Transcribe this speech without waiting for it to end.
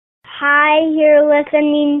Hi, you're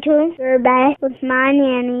listening to Your Best with my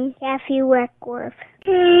nanny, Kathy Weckworth.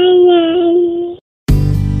 Hi, Nanny.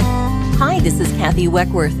 Hi, this is Kathy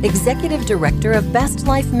Weckworth, Executive Director of Best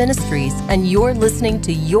Life Ministries, and you're listening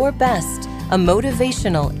to Your Best, a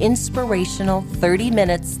motivational, inspirational 30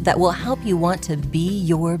 minutes that will help you want to be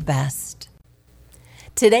your best.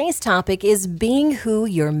 Today's topic is being who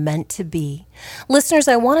you're meant to be. Listeners,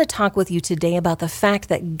 I want to talk with you today about the fact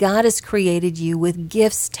that God has created you with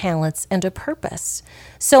gifts, talents, and a purpose.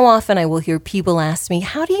 So often I will hear people ask me,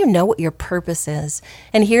 how do you know what your purpose is?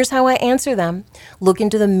 And here's how I answer them. Look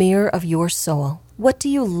into the mirror of your soul. What do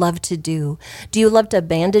you love to do? Do you love to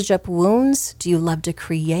bandage up wounds? Do you love to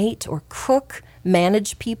create or cook,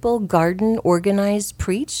 manage people, garden, organize,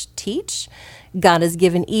 preach, teach? God has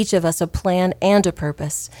given each of us a plan and a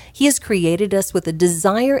purpose. He has created us with a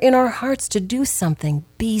desire in our hearts to do something,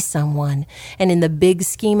 be someone, and in the big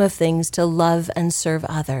scheme of things, to love and serve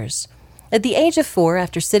others. At the age of 4,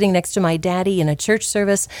 after sitting next to my daddy in a church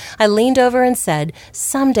service, I leaned over and said,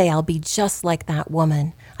 "Someday I'll be just like that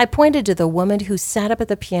woman." I pointed to the woman who sat up at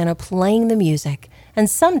the piano playing the music, and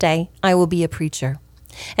someday I will be a preacher.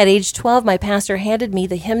 At age 12, my pastor handed me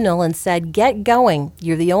the hymnal and said, "Get going.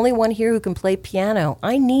 You're the only one here who can play piano.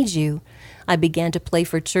 I need you." I began to play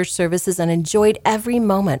for church services and enjoyed every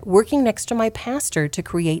moment, working next to my pastor to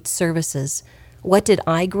create services. What did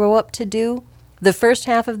I grow up to do? The first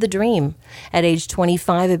half of the dream. At age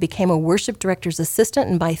 25, I became a worship director's assistant,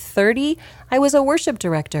 and by 30, I was a worship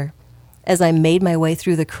director. As I made my way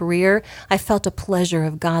through the career, I felt a pleasure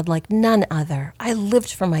of God like none other. I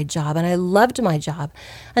lived for my job, and I loved my job,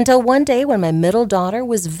 until one day when my middle daughter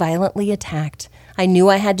was violently attacked. I knew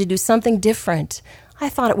I had to do something different. I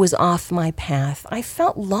thought it was off my path. I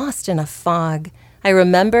felt lost in a fog. I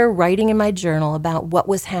remember writing in my journal about what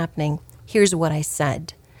was happening. Here's what I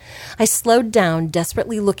said. I slowed down,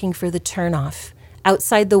 desperately looking for the turnoff.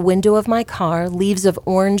 Outside the window of my car, leaves of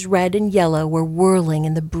orange, red, and yellow were whirling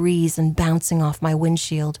in the breeze and bouncing off my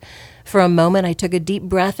windshield. For a moment, I took a deep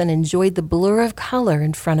breath and enjoyed the blur of color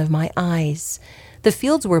in front of my eyes. The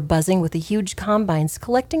fields were buzzing with the huge combines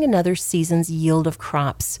collecting another season's yield of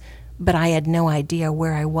crops, but I had no idea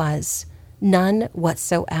where I was. None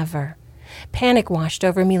whatsoever. Panic washed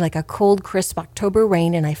over me like a cold, crisp October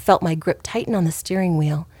rain, and I felt my grip tighten on the steering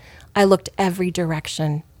wheel. I looked every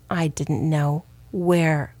direction. I didn't know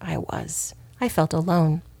where I was. I felt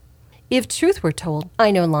alone. If truth were told,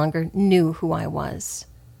 I no longer knew who I was.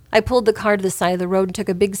 I pulled the car to the side of the road and took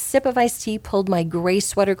a big sip of iced tea, pulled my gray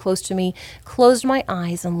sweater close to me, closed my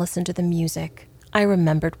eyes, and listened to the music. I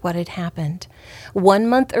remembered what had happened. 1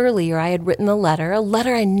 month earlier, I had written a letter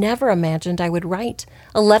I never imagined I would write,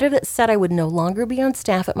 a letter that said I would no longer be on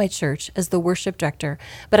staff at my church as the worship director,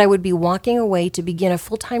 but I would be walking away to begin a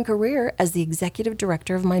full-time career as the executive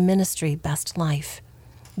director of my ministry, Best Life.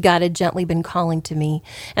 God had gently been calling to me,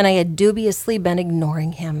 and I had dubiously been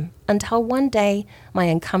ignoring him, until one day my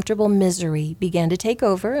uncomfortable misery began to take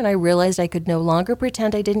over, and I realized I could no longer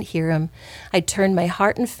pretend I didn't hear him. I turned my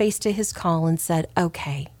heart and face to his call and said,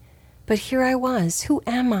 "Okay." But here I was. Who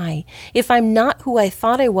am I? If I'm not who I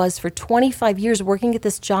thought I was for 25 years working at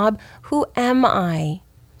this job, who am I?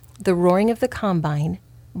 The roaring of the combine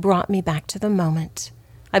brought me back to the moment.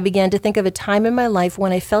 I began to think of a time in my life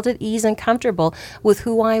when I felt at ease and comfortable with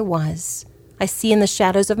who I was. I see in the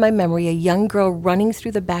shadows of my memory a young girl running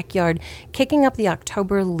through the backyard, kicking up the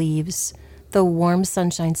October leaves, the warm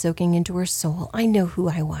sunshine soaking into her soul. I knew who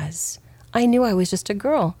I was. I knew I was just a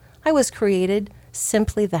girl. I was created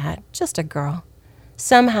simply that, just a girl.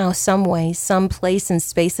 Somehow, some way, some place in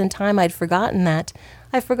space and time, I'd forgotten that.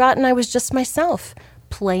 I'd forgotten I was just myself,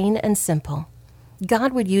 plain and simple.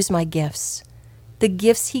 God would use my gifts. The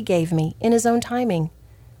gifts he gave me in his own timing.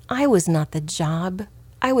 I was not the job.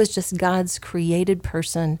 I was just God's created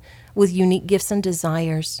person with unique gifts and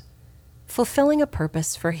desires, fulfilling a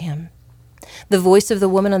purpose for him. The voice of the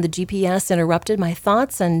woman on the GPS interrupted my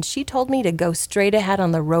thoughts, and she told me to go straight ahead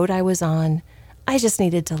on the road I was on. I just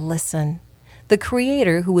needed to listen. The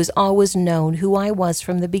Creator, who has always known who I was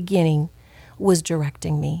from the beginning, was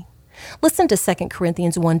directing me. Listen to 2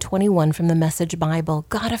 Corinthians 1:21 from the Message Bible.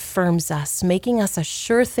 God affirms us, making us a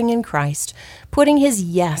sure thing in Christ, putting his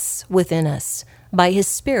yes within us. By his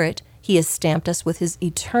Spirit, he has stamped us with his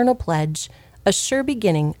eternal pledge, a sure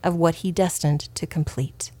beginning of what he destined to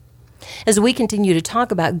complete. As we continue to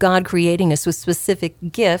talk about God creating us with specific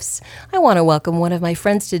gifts, I want to welcome one of my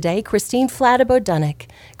friends today, Christine Flatabeau-Dunnick.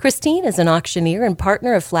 Christine is an auctioneer and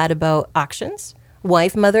partner of Flatabeau Auctions,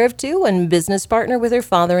 wife, mother of 2, and business partner with her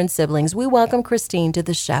father and siblings. We welcome Christine to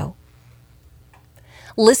the show.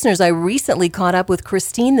 Listeners, I recently caught up with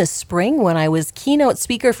Christine this spring when I was keynote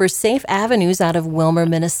speaker for Safe Avenues out of Willmar,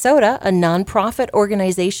 Minnesota, a nonprofit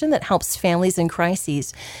organization that helps families in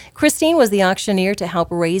crises. Christine was the auctioneer to help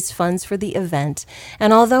raise funds for the event.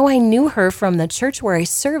 And although I knew her from the church where I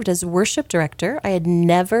served as worship director, I had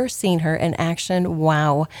never seen her in action.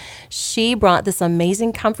 Wow. She brought this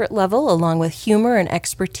amazing comfort level along with humor and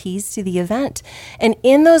expertise to the event. And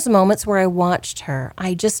in those moments where I watched her,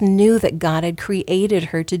 I just knew that God had created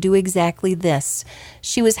her to do exactly this.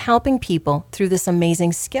 She was helping people through this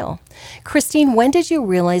amazing skill. Christine, when did you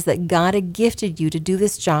realize that God had gifted you to do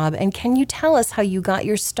this job? And can you tell us how you got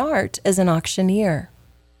your start as an auctioneer?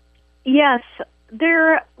 Yes,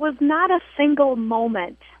 there was not a single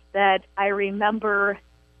moment that I remember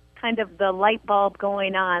kind of the light bulb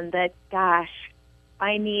going on that, gosh,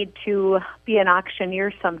 I need to be an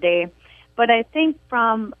auctioneer someday. But I think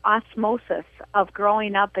from osmosis of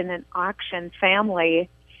growing up in an auction family,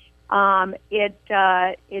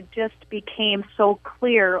 it just became so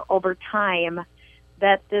clear over time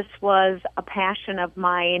that this was a passion of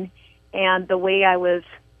mine and the way I was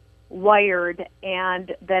wired,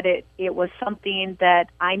 and that it was something that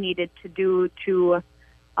I needed to do to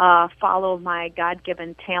follow my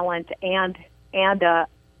God-given talent and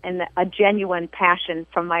a genuine passion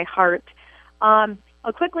from my heart.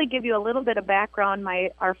 I'll quickly give you a little bit of background.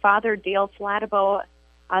 Our father, Dale Flattabo,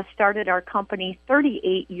 started our company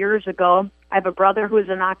 38 years ago. I have a brother who's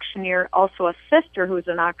an auctioneer, also a sister who's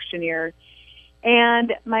an auctioneer.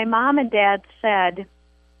 And my mom and dad said,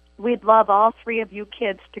 we'd love all three of you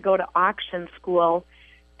kids to go to auction school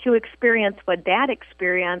to experience what Dad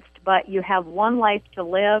experienced, but you have one life to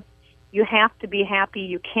live. You have to be happy.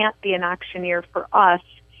 You can't be an auctioneer for us.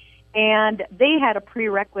 And they had a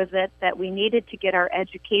prerequisite that we needed to get our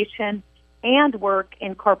education and work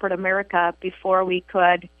in corporate America before we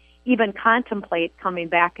could even contemplate coming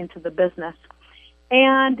back into the business.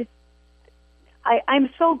 And I'm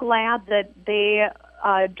so glad that they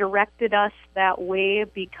directed us that way,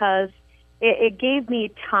 because it gave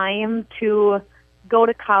me time to go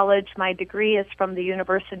to college. My degree is from the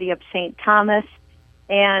University of St. Thomas,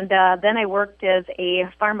 and then I worked as a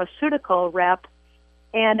pharmaceutical rep.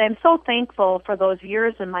 And I'm so thankful for those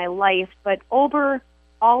years in my life. But over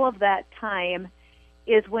all of that time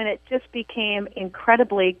is when it just became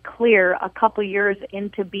incredibly clear a couple years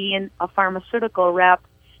into being a pharmaceutical rep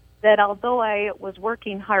that although I was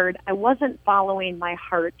working hard, I wasn't following my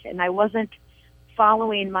heart and I wasn't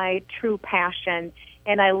following my true passion.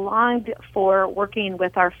 And I longed for working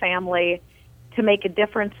with our family to make a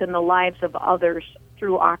difference in the lives of others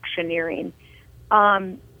through auctioneering.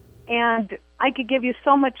 And I could give you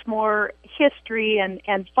so much more history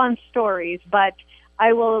and fun stories, but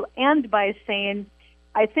I will end by saying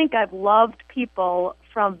I think I've loved people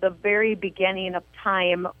from the very beginning of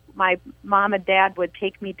time. My mom and dad would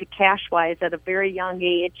take me to Cashwise at a very young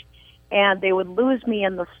age, and they would lose me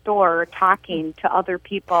in the store talking to other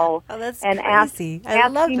people. Oh, that's and crazy. I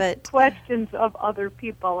love asking it. questions of other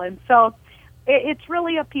people. And so it's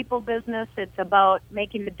really a people business. It's about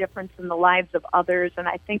making a difference in the lives of others, and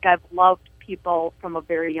I think I've loved people from a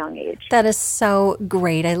very young age. That is so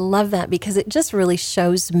great. I love that because it just really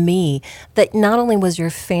shows me that not only was your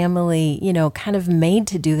family, kind of made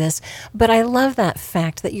to do this, but I love that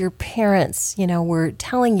fact that your parents, were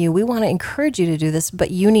telling you, we want to encourage you to do this, but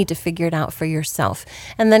you need to figure it out for yourself.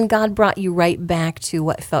 And then God brought you right back to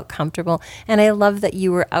what felt comfortable. And I love that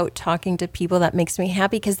you were out talking to people. That makes me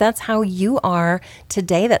happy because that's how you are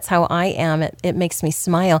today. That's how I am. It makes me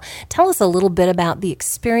smile. Tell us a little bit about the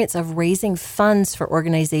experience of raising funds for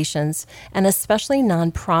organizations and especially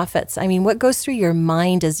nonprofits. I mean, what goes through your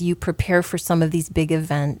mind as you prepare for some of these big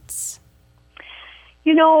events?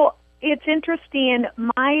 It's interesting.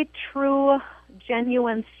 My true,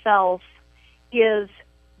 genuine self is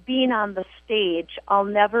being on the stage. I'll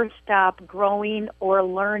never stop growing or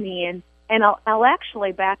learning. And I'll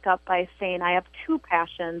actually back up by saying I have two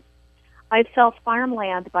passions. I sell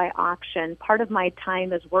farmland by auction. Part of my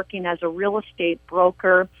time is working as a real estate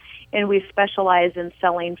broker, and we specialize in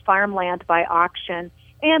selling farmland by auction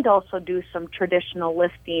and also do some traditional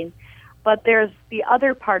listing. But there's the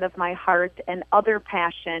other part of my heart and other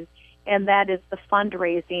passion, and that is the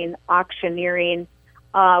fundraising, auctioneering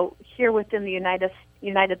here within the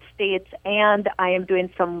United States, and I am doing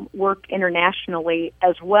some work internationally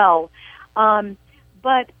as well.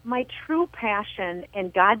 But my true passion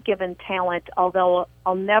and God-given talent, although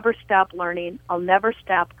I'll never stop learning, I'll never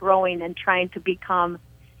stop growing and trying to become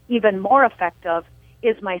even more effective,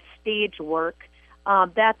 is my stage work.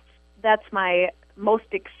 That's my most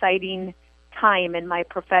exciting time in my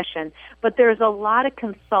profession, but there's a lot of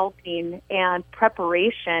consulting and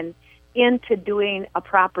preparation into doing a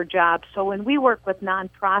proper job. So when we work with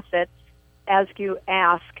nonprofits, as you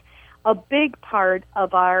ask, a big part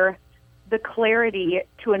of the clarity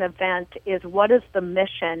to an event is what is the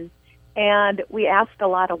mission, and we ask a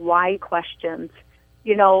lot of why questions.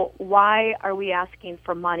 You know, why are we asking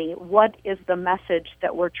for money? What is the message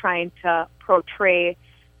that we're trying to portray?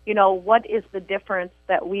 You know, what is the difference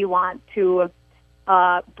that we want to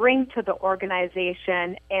bring to the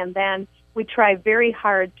organization? And then we try very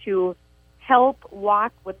hard to help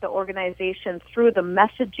walk with the organization through the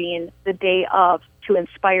messaging the day of to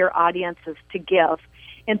inspire audiences to give.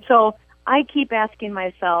 And so I keep asking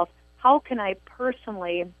myself, how can I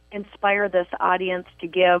personally inspire this audience to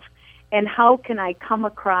give? And how can I come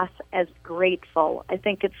across as grateful? I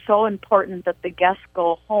think it's so important that the guests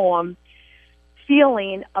go home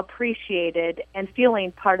feeling appreciated and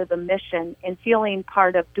feeling part of the mission and feeling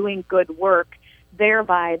part of doing good work.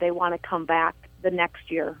 Thereby, they want to come back the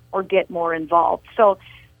next year or get more involved. So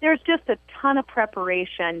there's just a ton of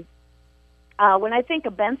preparation. When I think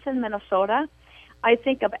of Benson, Minnesota, I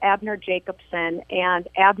think of Abner Jacobson, and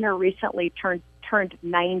Abner recently turned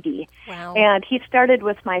 90. Wow. And he started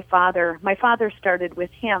with my father. My father started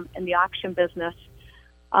with him in the auction business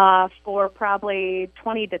for probably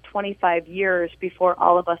 20 to 25 years before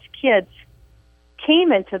all of us kids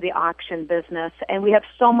came into the auction business, and we have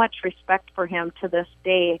so much respect for him to this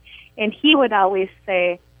day. And he would always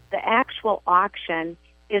say the actual auction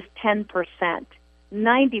is 10%.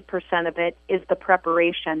 90% of it is the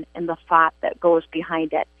preparation and the thought that goes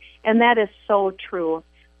behind it. And that is so true.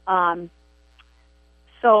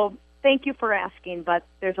 So thank you for asking, but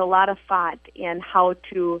there's a lot of thought in how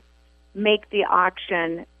to make the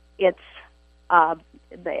auction as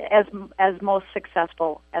most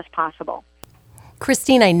successful as possible.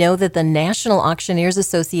 Christine, I know that the National Auctioneers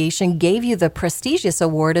Association gave you the prestigious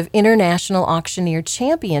award of International Auctioneer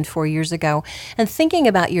Champion 4 years ago. And thinking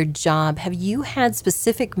about your job, have you had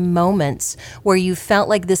specific moments where you felt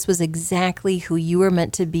like this was exactly who you were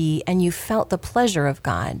meant to be and you felt the pleasure of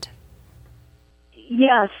God?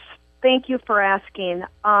 Yes, thank you for asking.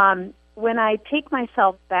 When I take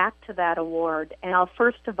myself back to that award, and I'll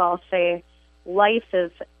first of all say life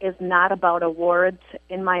is not about awards.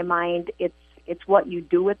 In my mind, it's what you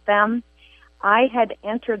do with them. I had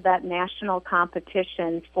entered that national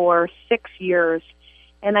competition for 6 years,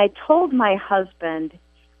 and I told my husband,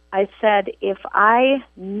 I said, if I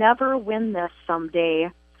never win this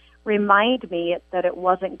someday, remind me that it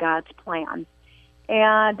wasn't God's plan.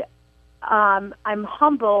 And I'm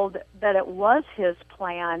humbled that it was His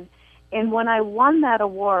plan. And when I won that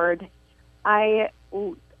award, I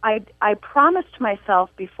promised myself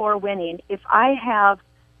before winning, if I have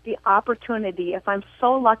the opportunity, if I'm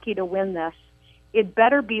so lucky to win this, it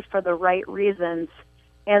better be for the right reasons,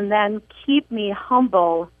 and then keep me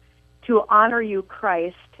humble to honor you,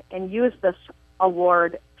 Christ, and use this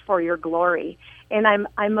award for your glory. And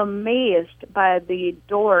I'm amazed by the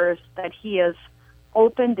doors that He has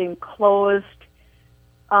opened and closed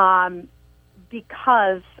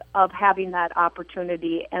because of having that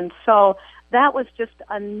opportunity. And so that was just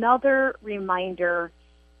another reminder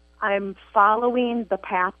I'm following the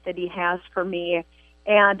path that He has for me.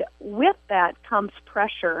 And with that comes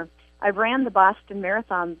pressure. I ran the Boston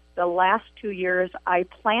Marathon the last 2 years. I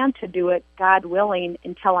plan to do it, God willing,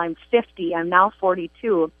 until I'm 50. I'm now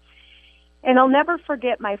 42. And I'll never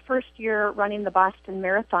forget my first year running the Boston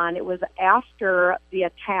Marathon. It was after the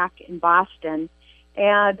attack in Boston.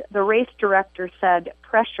 And the race director said,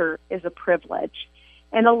 pressure is a privilege.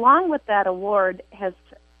 And along with that award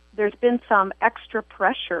there's been some extra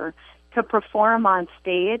pressure to perform on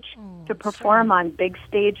stage, to perform on big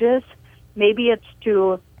stages. Maybe it's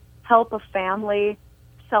to help a family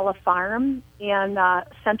sell a farm in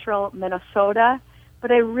central Minnesota.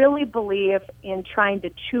 But I really believe in trying to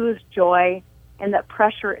choose joy, and that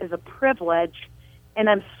pressure is a privilege. And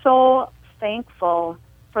I'm so thankful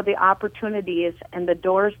for the opportunities and the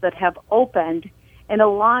doors that have opened. And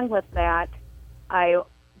along with that, I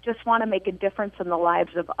just want to make a difference in the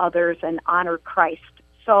lives of others and honor Christ.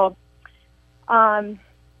 So I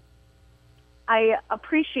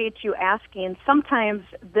appreciate you asking. Sometimes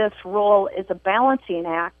this role is a balancing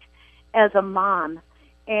act as a mom.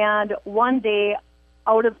 And one day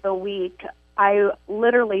out of the week, I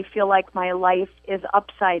literally feel like my life is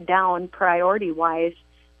upside down priority-wise.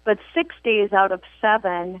 But 6 days out of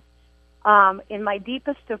 7, in my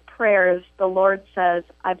deepest of prayers, the Lord says,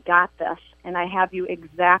 I've got this, and I have you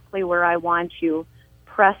exactly where I want you.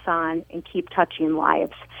 Press on and keep touching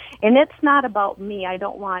lives. And it's not about me. I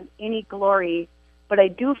don't want any glory but I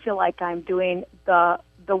do feel like I'm doing the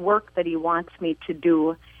work that he wants me to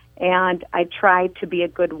do, and I try to be a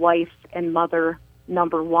good wife and mother,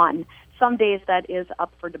 number one. Some days that is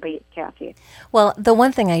up for debate, Kathy. Well, the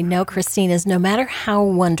one thing I know, Christine, is no matter how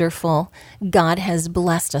wonderful God has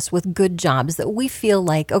blessed us with good jobs that we feel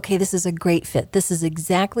like, okay, this is a great fit, this is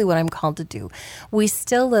exactly what I'm called to do, we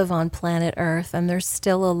still live on planet Earth, and there's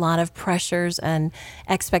still a lot of pressures and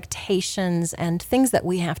expectations and things that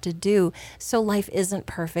we have to do. So life isn't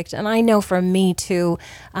perfect. And I know for me too,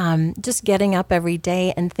 just getting up every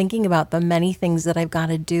day and thinking about the many things that I've got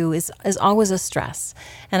to do is always a stress.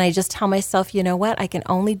 And I just tell myself, you know what, I can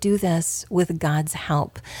only do this with God's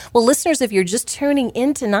help. Well, listeners, if you're just tuning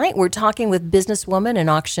in tonight, we're talking with businesswoman and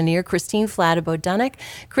auctioneer Christine Flattabo-Dunnick.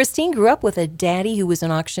 Christine grew up with a daddy who was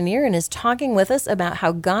an auctioneer and is talking with us about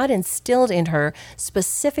how God instilled in her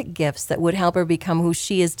specific gifts that would help her become who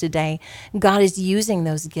she is today. God is using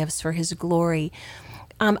those gifts for his glory.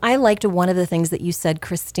 I liked one of the things that you said,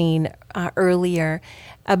 Christine, earlier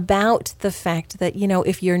about the fact that,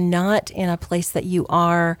 if you're not in a place that you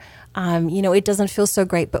are, it doesn't feel so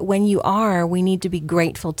great. But when you are, we need to be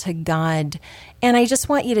grateful to God. And I just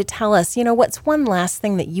want you to tell us, what's one last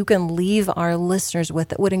thing that you can leave our listeners with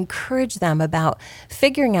that would encourage them about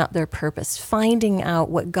figuring out their purpose, finding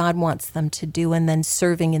out what God wants them to do, and then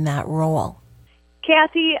serving in that role?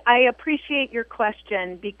 Kathy, I appreciate your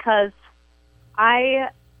question because I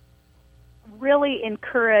really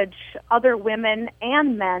encourage other women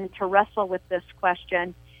and men to wrestle with this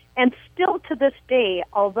question. And still to this day,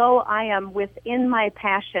 although I am within my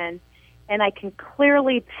passion and I can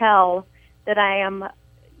clearly tell that I am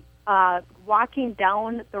walking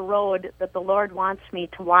down the road that the Lord wants me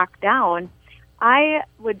to walk down, I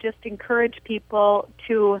would just encourage people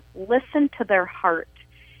to listen to their heart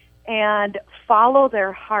and follow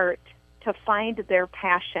their heart to find their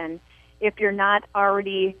passion if you're not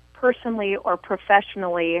already personally or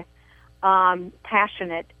professionally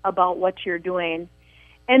passionate about what you're doing.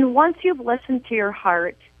 And once you've listened to your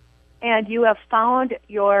heart and you have found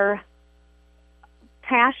your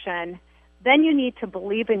passion, then you need to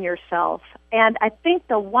believe in yourself. And I think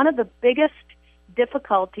one of the biggest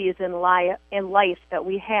difficulties in life that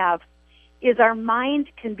we have is our mind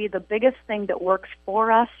can be the biggest thing that works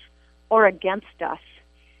for us or against us.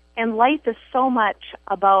 And life is so much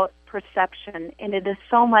about perception, and it is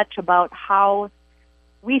so much about how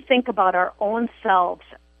we think about our own selves.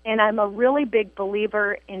 And I'm a really big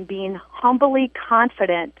believer in being humbly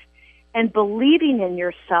confident and believing in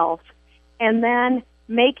yourself and then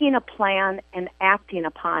making a plan and acting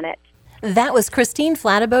upon it. That was Christine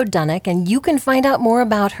Flattabo-Dunnick, and you can find out more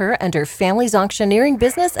about her and her family's auctioneering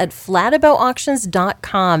business at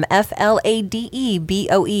FlattaboAuctions.com,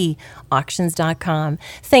 FLADEBOE, auctions.com.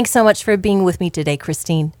 Thanks so much for being with me today,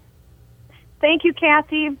 Christine. Thank you,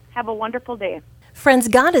 Kathy. Have a wonderful day. Friends,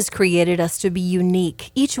 God has created us to be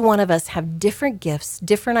unique. Each one of us have different gifts,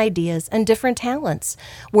 different ideas, and different talents.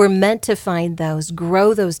 We're meant to find those,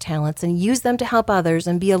 grow those talents, and use them to help others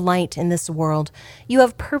and be a light in this world. You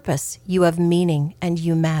have purpose, you have meaning, and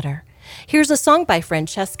you matter. Here's a song by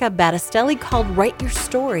Francesca Battistelli called Write Your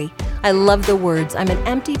Story. I love the words. I'm an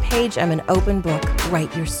empty page, I'm an open book.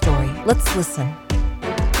 Write your story. Let's listen.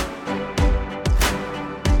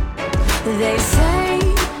 They say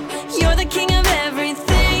you're the king of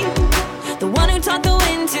everything, the one who taught the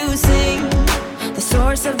wind to sing, the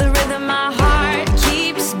source of the rhythm my heart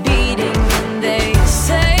keeps beating. And they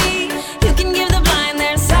say you can give the blind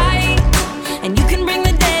their sight, and you can bring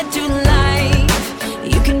the dead to life.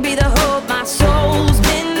 You can be the hope my soul's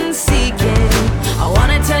been seeking. I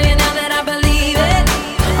want to tell you now that I believe it.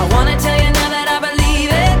 I want to tell you now that I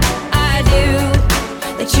believe it. I do,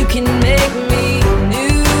 that you can make me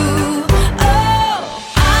new.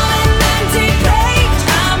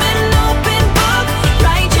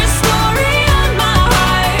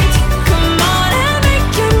 Come on and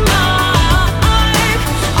make it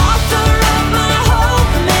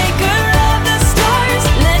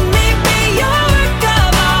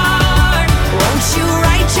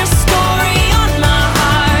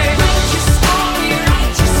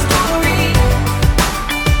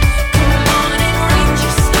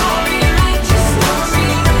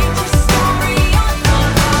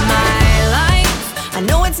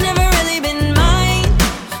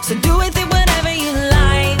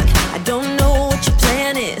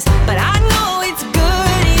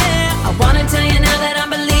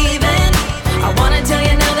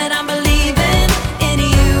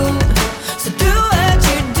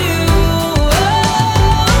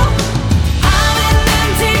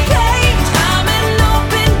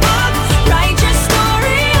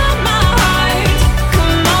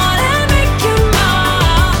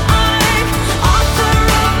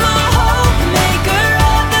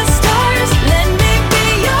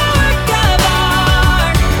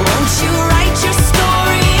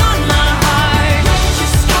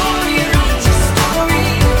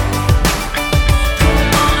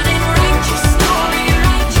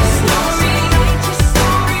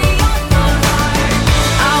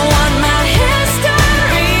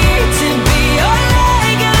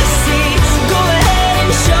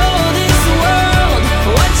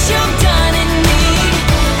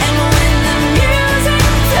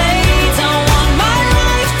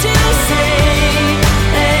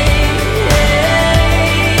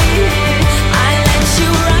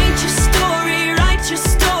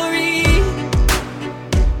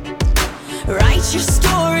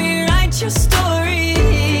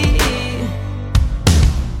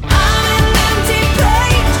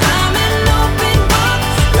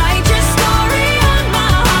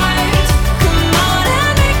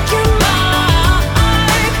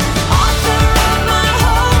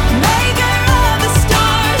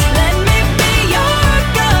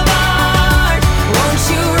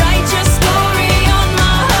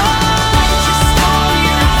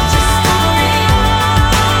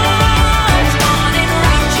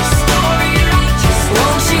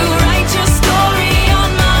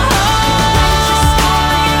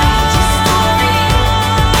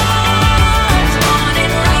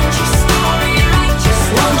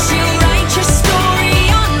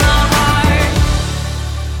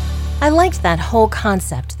that whole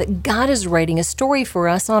concept that God is writing a story for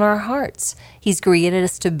us on our hearts. He's created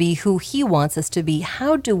us to be who He wants us to be.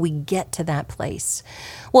 How do we get to that place?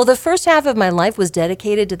 Well, the first half of my life was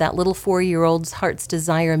dedicated to that little 4-year-old's heart's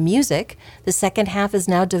desire, music. The second half is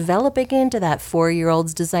now developing into that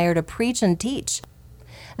 4-year-old's desire to preach and teach.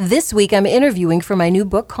 This week, I'm interviewing for my new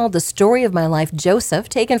book called The Story of My Life, Joseph,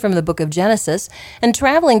 taken from the book of Genesis, and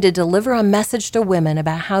traveling to deliver a message to women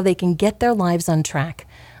about how they can get their lives on track.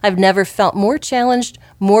 I've never felt more challenged,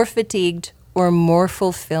 more fatigued, or more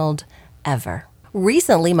fulfilled ever.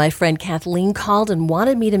 Recently, my friend Kathleen called and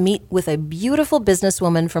wanted me to meet with a beautiful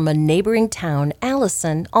businesswoman from a neighboring town,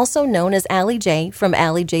 Allison, also known as Allie J from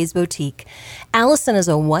Allie J's Boutique. Allison is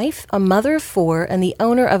a wife, a mother of 4, and the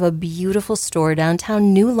owner of a beautiful store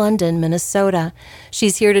downtown New London, Minnesota.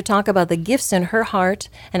 She's here to talk about the gifts in her heart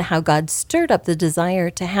and how God stirred up the desire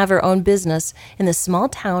to have her own business in the small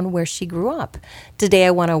town where she grew up. Today,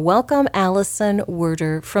 I want to welcome Allison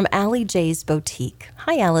Werder from Allie J's Boutique.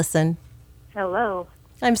 Hi, Allison. Hello.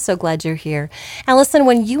 I'm so glad you're here. Allison,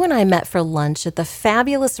 when you and I met for lunch at the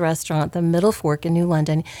fabulous restaurant, the Middle Fork in New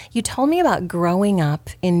London, you told me about growing up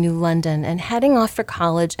in New London and heading off for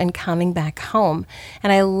college and coming back home.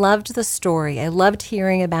 And I loved the story. I loved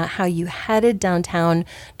hearing about how you headed downtown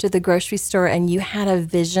to the grocery store and you had a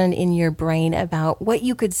vision in your brain about what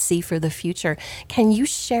you could see for the future. Can you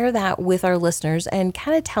share that with our listeners and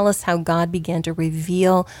kind of tell us how God began to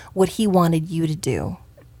reveal what He wanted you to do?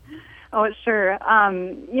 Oh, sure.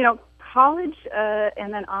 College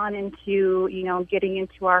and then on into, getting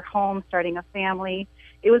into our home, starting a family.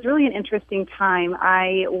 It was really an interesting time.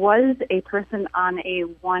 I was a person on a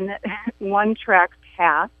one-track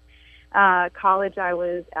path. College, I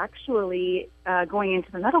was actually going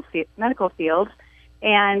into the medical field,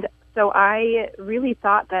 and so I really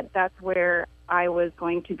thought that that's where I was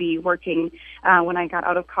going to be working when I got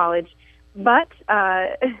out of college. But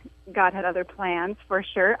God had other plans, for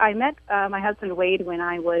sure. I met my husband, Wade, when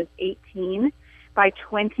I was 18. By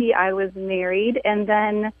 20, I was married. And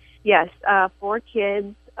then, 4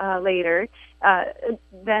 kids later,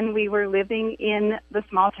 then we were living in the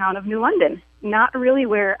small town of New London. Not really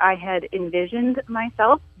where I had envisioned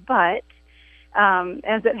myself, but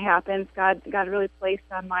as it happens, God really placed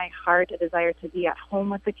on my heart a desire to be at home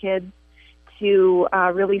with the kids, to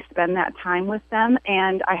really spend that time with them.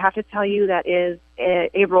 And I have to tell you, that is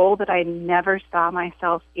a role that I never saw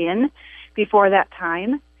myself in before that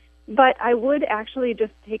time. But I would actually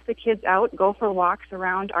just take the kids out, go for walks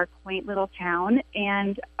around our quaint little town,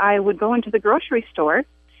 and I would go into the grocery store,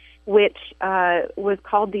 which was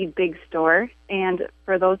called the Big Store. And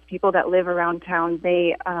for those people that live around town,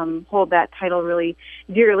 they hold that title really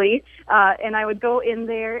dearly. And I would go in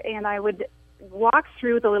there and I would walk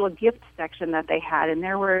through the little gift section that they had, and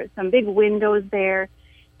there were some big windows there.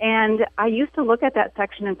 And I used to look at that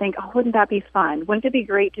section and think, oh, wouldn't that be fun? Wouldn't it be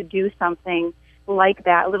great to do something like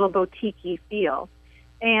that, a little boutique-y feel?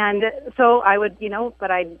 And so I would,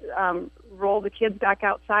 but I'd roll the kids back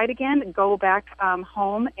outside again, go back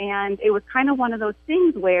home, and it was kind of one of those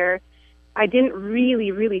things where I didn't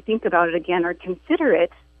really think about it again or consider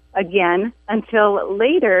it again until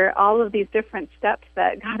later, all of these different steps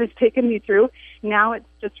that God has taken me through. Now it's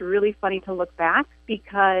just really funny to look back,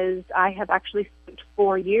 because I have actually spent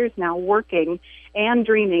 4 years now working and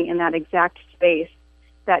dreaming in that exact space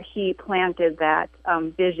that He planted that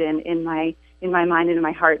vision in my mind and in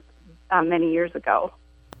my heart many years ago.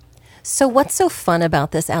 So what's so fun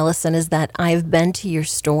about this, Allison, is that I've been to your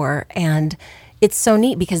store, and it's so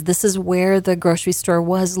neat because this is where the grocery store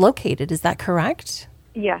was located. Is that correct?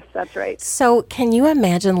 Yes, that's right. So can you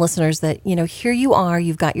imagine, listeners, that, here you are,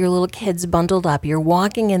 you've got your little kids bundled up, you're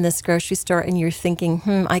walking in this grocery store and you're thinking,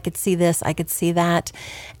 I could see this, I could see that.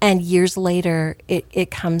 And years later,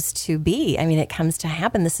 it comes to be. I mean, it comes to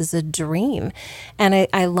happen. This is a dream. And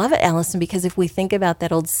I love it, Allison, because if we think about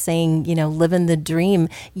that old saying, living the dream,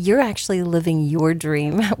 you're actually living your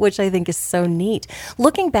dream, which I think is so neat.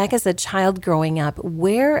 Looking back as a child growing up,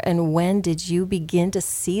 where and when did you begin to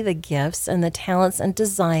see the gifts and the talents and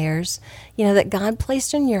desires, that God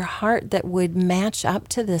placed in your heart that would match up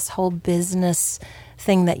to this whole business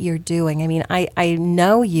thing that you're doing? I mean, I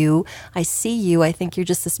know you, I see you, I think you're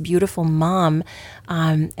just this beautiful mom,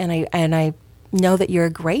 and I know that you're a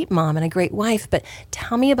great mom and a great wife, but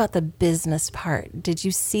tell me about the business part. Did you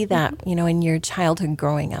see that, in your childhood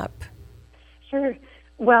growing up? Sure.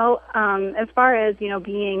 Well, as far as,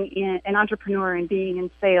 being an entrepreneur and being in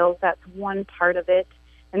sales, that's one part of it.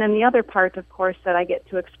 And then the other part, of course, that I get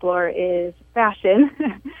to explore is fashion.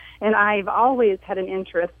 And I've always had an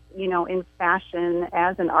interest, in fashion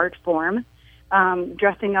as an art form.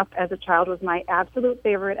 Dressing up as a child was my absolute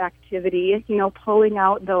favorite activity. Pulling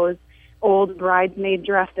out those old bridesmaid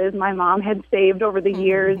dresses my mom had saved over the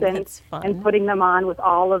years and putting them on with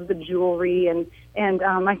all of the jewelry. And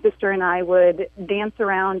my sister and I would dance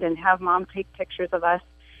around and have Mom take pictures of us.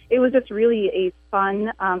 It was just really a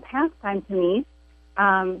fun pastime to me.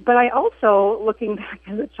 But I also, looking back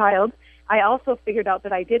as a child, I also figured out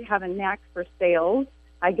that I did have a knack for sales,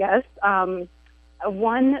 I guess.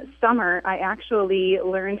 One summer, I actually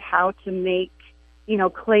learned how to make,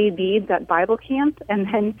 clay beads at Bible camp. And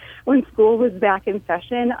then when school was back in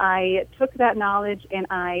session, I took that knowledge and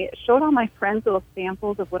I showed all my friends little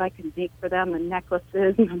samples of what I could make for them, the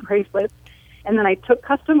necklaces and the bracelets. And then I took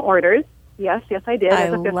custom orders. Yes, I did. I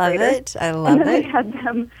love it. I love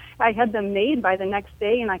it. I had them made by the next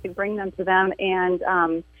day, and I could bring them to them.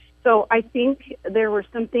 And so I think there were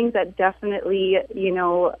some things that definitely,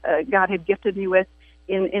 God had gifted me with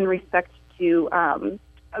in respect to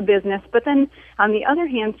a business. But then on the other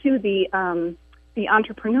hand, too, the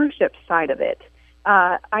entrepreneurship side of it,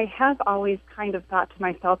 I have always kind of thought to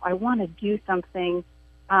myself, I want to do something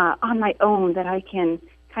on my own that I can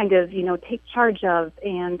kind of, take charge of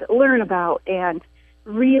and learn about and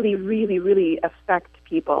really, really, really affect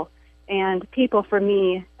people. And people for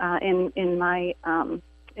me, in my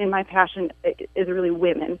passion is really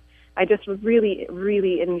women. I just really,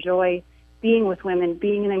 really enjoy being with women,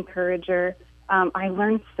 being an encourager. I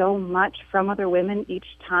learn so much from other women each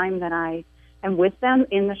time that I am with them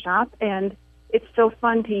in the shop, and it's so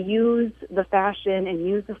fun to use the fashion and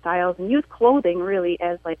use the styles and use clothing really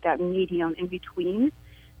as like that medium in between.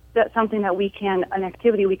 That's something that an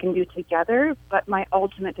activity we can do together, but my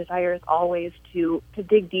ultimate desire is always to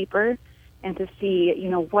dig deeper and to see,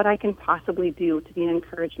 what I can possibly do to be an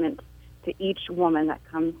encouragement to each woman that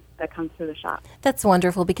comes through the shop. That's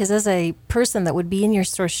wonderful, because as a person that would be in your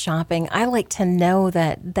store shopping, I like to know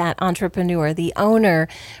that entrepreneur, the owner,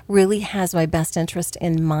 really has my best interest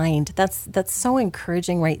in mind. That's so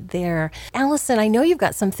encouraging right there. Allison, I know you've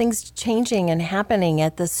got some things changing and happening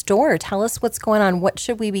at the store. Tell us what's going on. What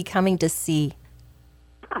should we be coming to see?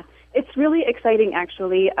 It's really exciting,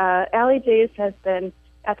 actually. Allie J's has been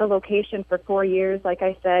at the location for 4 years, like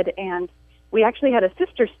I said, and we actually had a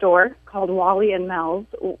sister store called Wally and Mel's,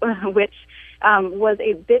 which was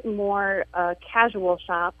a bit more casual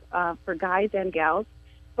shop for guys and gals.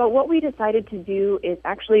 But what we decided to do is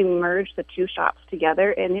actually merge the two shops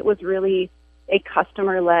together, and it was really a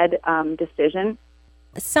customer-led decision.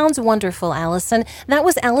 Sounds wonderful, Allison. That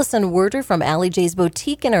was Allison Werder from Allie J's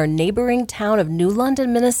Boutique in our neighboring town of New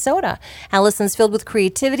London, Minnesota. Allison's filled with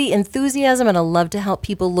creativity, enthusiasm, and a love to help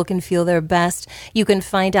people look and feel their best. You can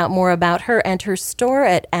find out more about her and her store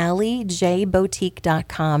at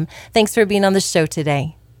alliejboutique.com. Thanks for being on the show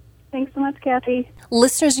today. Thanks so much, Kathy.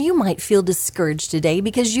 Listeners, you might feel discouraged today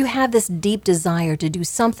because you have this deep desire to do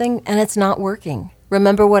something and it's not working.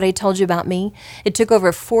 Remember what I told you about me? It took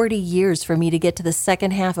over 40 years for me to get to the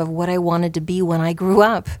second half of what I wanted to be when I grew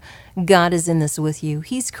up. God is in this with you.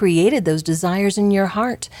 He's created those desires in your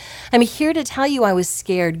heart. I'm here to tell you I was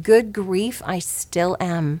scared. Good grief, I still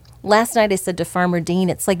am. Last night I said to Farmer Dean,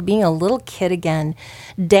 it's like being a little kid again.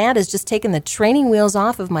 Dad has just taken the training wheels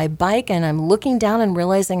off of my bike, and I'm looking down and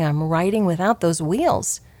realizing I'm riding without those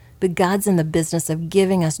wheels. But God's in the business of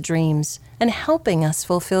giving us dreams and helping us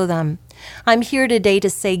fulfill them. I'm here today to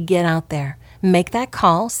say get out there. Make that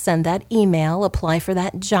call, send that email, apply for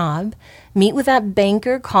that job, meet with that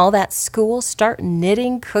banker, call that school, start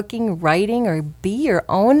knitting, cooking, writing, or be your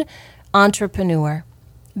own entrepreneur.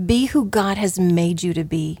 Be who God has made you to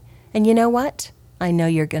be. And you know what? I know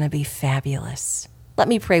you're going to be fabulous. Let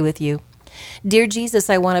me pray with you. Dear Jesus,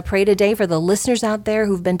 I want to pray today for the listeners out there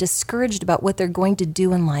who've been discouraged about what they're going to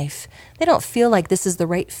do in life. They don't feel like this is the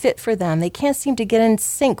right fit for them. They can't seem to get in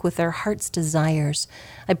sync with their heart's desires.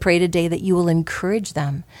 I pray today that you will encourage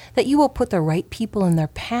them, that you will put the right people in their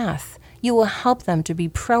path. You will help them to be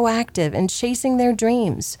proactive in chasing their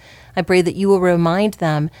dreams. I pray that you will remind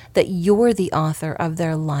them that you're the author of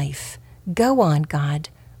their life. Go on, God.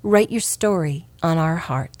 Write your story on our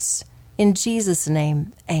hearts. In Jesus'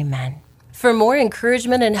 name, amen. For more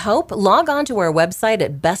encouragement and hope, log on to our website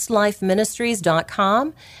at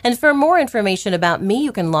bestlifeministries.com. And for more information about me,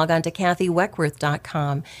 you can log on to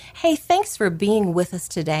kathyweckworth.com. Hey, thanks for being with us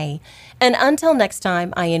today. And until next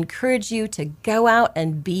time, I encourage you to go out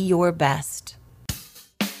and be your best.